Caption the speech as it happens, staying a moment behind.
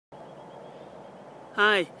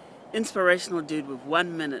Hi, inspirational dude with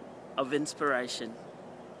 1 minute of inspiration.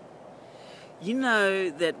 You know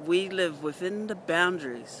that we live within the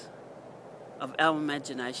boundaries of our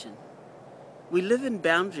imagination. We live in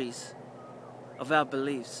boundaries of our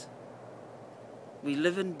beliefs. We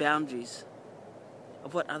live in boundaries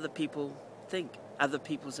of what other people think, other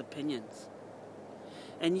people's opinions.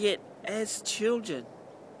 And yet, as children,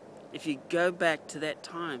 if you go back to that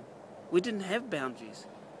time, we didn't have boundaries.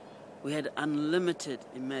 We had unlimited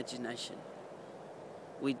imagination.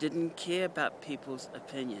 We didn't care about people's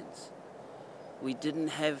opinions. We didn't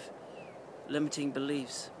have limiting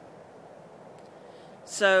beliefs.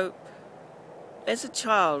 So, as a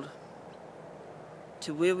child,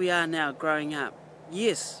 to where we are now growing up,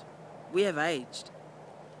 yes, we have aged,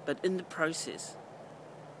 but in the process,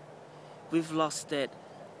 we've lost that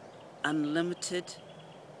unlimited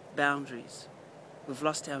boundaries. We've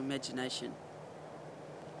lost our imagination.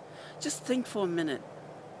 Just think for a minute.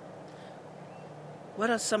 What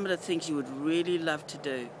are some of the things you would really love to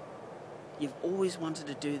do? You've always wanted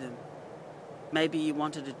to do them. Maybe you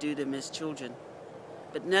wanted to do them as children,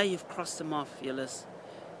 but now you've crossed them off your list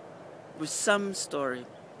with some story,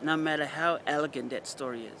 no matter how elegant that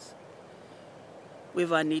story is.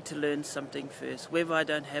 Whether I need to learn something first, whether I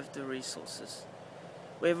don't have the resources,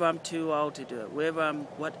 whether I'm too old to do it, whether I'm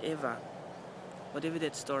whatever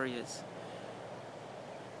that story is.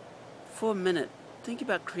 For a minute, think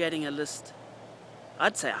about creating a list.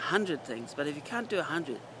 I'd say 100 things, but if you can't do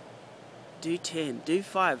 100, do 10, do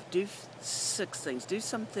 5, do 6 things, do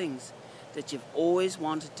some things that you've always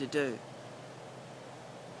wanted to do.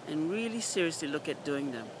 And really seriously look at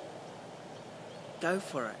doing them. Go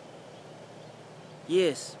for it.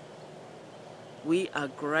 Yes, we are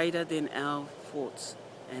greater than our thoughts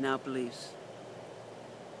and our beliefs.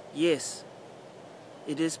 Yes,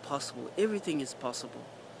 it is possible. Everything is possible.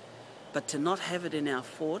 But to not have it in our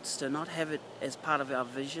thoughts, to not have it as part of our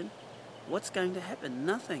vision, what's going to happen?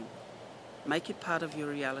 Nothing. Make it part of your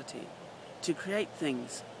reality. To create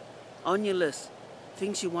things on your list,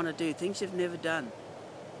 things you want to do, things you've never done.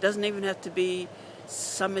 Doesn't even have to be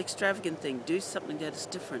some extravagant thing. Do something that is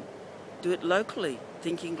different. Do it locally,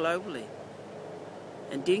 thinking globally.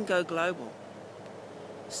 And then go global.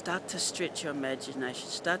 Start to stretch your imagination.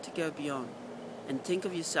 Start to go beyond. And think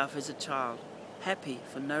of yourself as a child, happy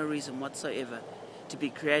for no reason whatsoever to be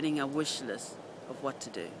creating a wish list of what to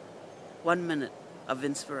do. 1 minute of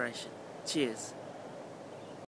inspiration. Cheers.